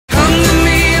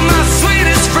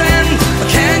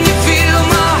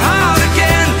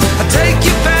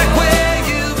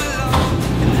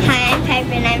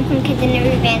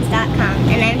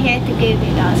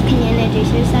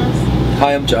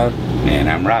John. And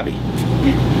I'm Robby.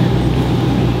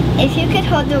 If you could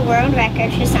hold the world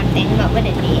record for something, what would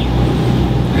it be?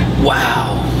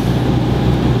 Wow.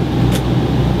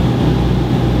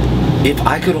 If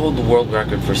I could hold the world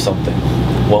record for something,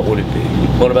 what would it be?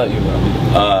 What about you, Robby?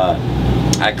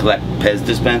 I collect Pez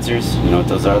dispensers. You know what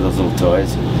those are? Those little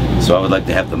toys. So I would like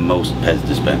to have the most Pez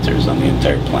dispensers on the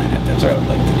entire planet. That's what I would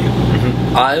like to do.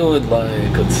 I would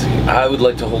like, let's see, I would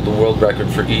like to hold the world record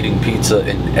for eating pizza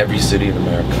in every city in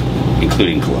America.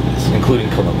 Including Columbus. Including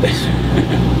Columbus.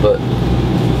 But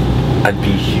I'd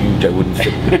be huge. I wouldn't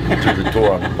fit through the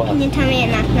door on the bus. Can you tell me a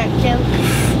knock-knock joke?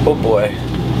 Oh boy.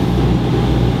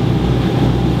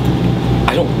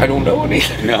 I don't know any.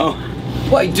 No?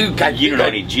 Well, I do. You don't know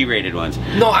any G-rated ones.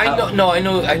 No, I know. No, I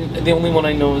know. The only one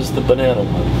I know is the banana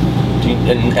one,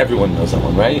 and everyone knows that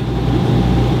one, right?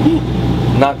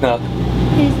 Knock knock.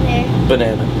 Who's there?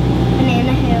 Banana.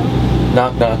 Banana who?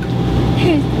 Knock knock.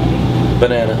 Who's there?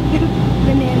 Banana.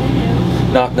 Banana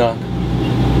who? Knock knock.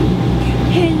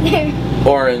 Who's there?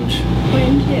 Orange.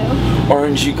 Orange who?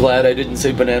 Orange, you glad I didn't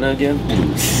say banana again?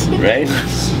 Right?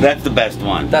 That's the best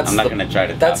one. I'm not going to try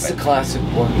to top That's it. the classic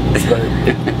one. But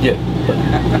yeah. But,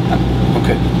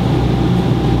 okay.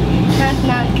 Knock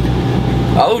knock.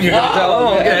 Oh, you're gonna tell?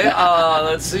 Oh, okay.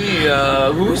 Let's see.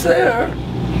 Who's there?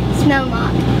 Smell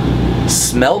mop.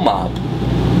 Smell mop.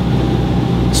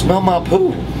 Smell mop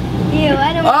who? Ew,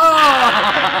 I don't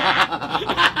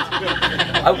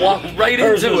I walked right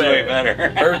Hers into was it. way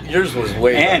better. Yours was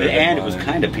way better. And it was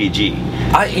kind of PG. You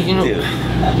know, Dude.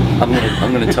 I'm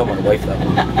gonna tell my wife that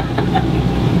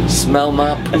one. Smell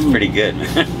mop. That's pretty good,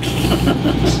 man.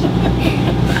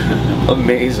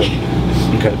 Amazing.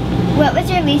 Okay. What was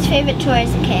your least favorite chore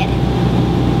as a kid?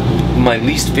 My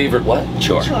least favorite what?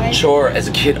 Chore. Chore as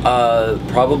a kid,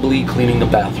 probably cleaning the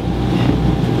bathroom.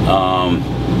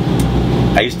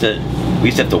 We used to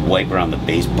have to wipe around the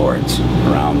baseboards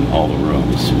around all the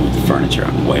rooms with the furniture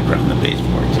on, wipe around the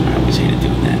baseboards, and I always hated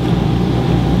doing that.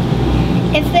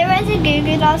 If there was a Goo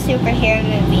Goo Doll superhero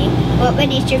movie, what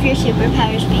would each of your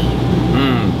superpowers be?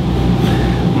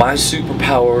 My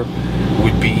superpower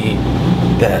would be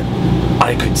that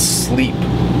I could sleep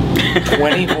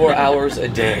 24 hours a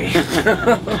day.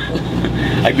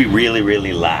 I'd be really,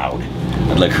 really loud.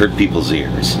 I'd like hurt people's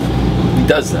ears. He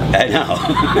does that. I know.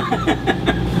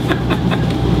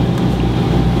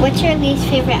 What's your least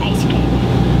favorite ice cream?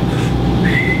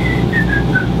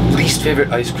 Least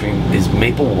favorite ice cream is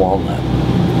maple walnut,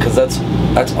 because that's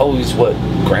always what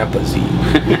grandpas eat,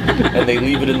 and they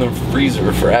leave it in the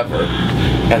freezer forever,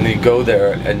 and they go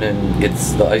there, and then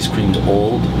the ice cream's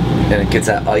old, and it gets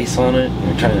that ice on it, and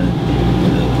you're trying to,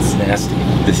 it's nasty.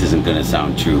 This isn't going to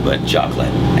sound true, but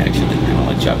chocolate, actually. I don't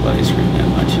like chocolate ice cream that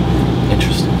much.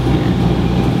 Interesting.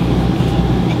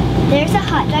 There's a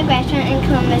hot dog restaurant in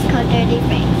Columbus called Dirty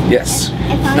Frank's. Yes.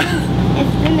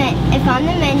 If on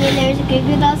the menu there was a Goo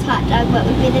Goo Dolls hot dog, what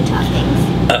would be the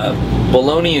toppings?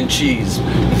 Bologna and cheese.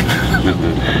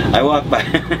 I walked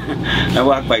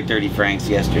by Dirty Frank's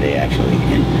yesterday, actually,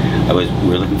 and we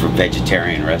were looking for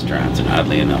vegetarian restaurants, and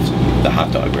oddly enough, the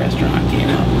hot dog restaurant came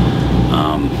up.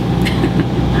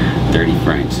 Dirty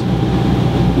Frank's.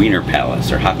 Wiener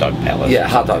Palace or Hot Dog Palace. Yeah,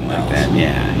 Hot Dog like Palace. that.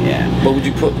 Yeah. What would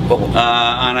you put?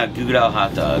 On a Goo Goo Doll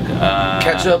hot dog.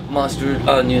 Ketchup, mustard,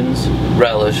 onions,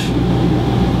 relish,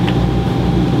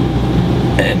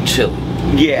 and chili.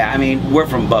 Yeah, I mean, we're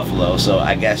from Buffalo, so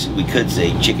I guess we could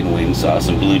say chicken wing sauce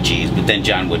and blue cheese, but then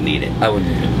John wouldn't eat it. I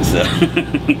wouldn't eat it. So,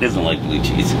 he doesn't like blue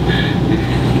cheese.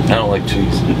 I don't like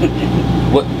cheese.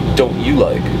 What don't you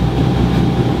like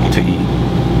to eat?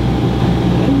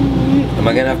 Am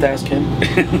I gonna have to ask him?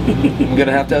 I'm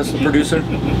gonna have to ask the producer?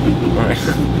 Alright.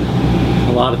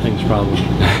 A lot of things, probably.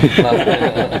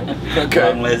 Okay.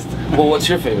 Long list. Well, what's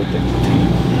your favorite thing to eat?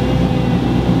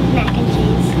 Mac and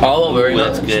cheese. Oh, very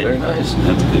nice. That's good. Very nice.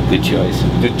 That's a good choice.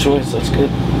 Good choice. That's good.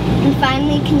 And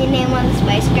finally, can you name one of the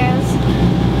Spice Girls?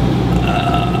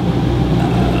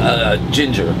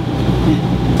 Ginger.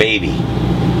 Baby.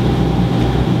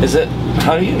 Is it?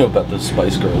 How do you know about the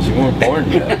Spice Girls? You weren't born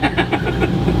yet.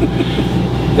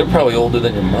 They're probably older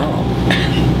than your mom.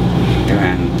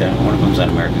 And one of them's on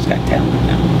America's Got Talent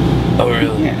now. Oh,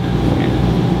 really? Yeah.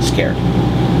 Scared.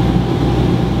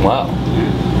 Wow.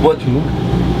 Yeah. What? 2 more.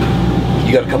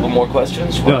 You got a couple more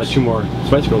questions? No, 2 more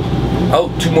Spice Girls. Oh,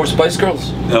 2 more Spice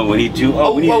Girls? Oh, we need 2?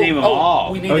 Oh, we need to name them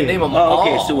all. We need to name them all. Oh,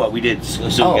 okay, so what? We did, so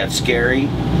we got Scary.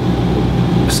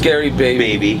 Scary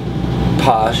Baby.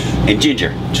 Posh. And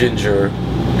Ginger. Ginger.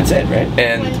 That's it, right?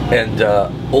 And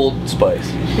Old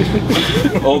Spice.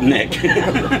 Old Nick.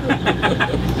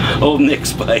 Old Nick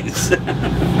Spice.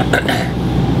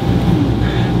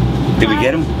 Did we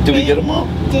get them? Did we get them all?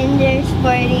 Ginger,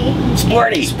 sporty.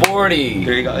 Sporty. Sporty.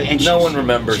 There you go. And no one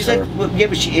remembers she's her. Like, well, yeah,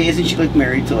 but isn't she like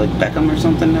married to like Beckham or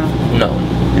something now? No.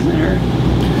 Isn't it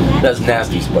her? That's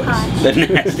Nasty Spice. The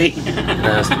nasty.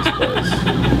 Nasty Spice.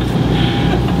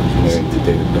 Married to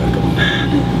David Beckham.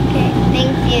 Okay,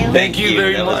 thank you. Thank you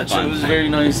very That was much. fun. It was very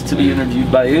nice to be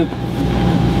interviewed by you.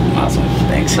 Awesome.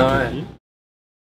 Thanks. All right.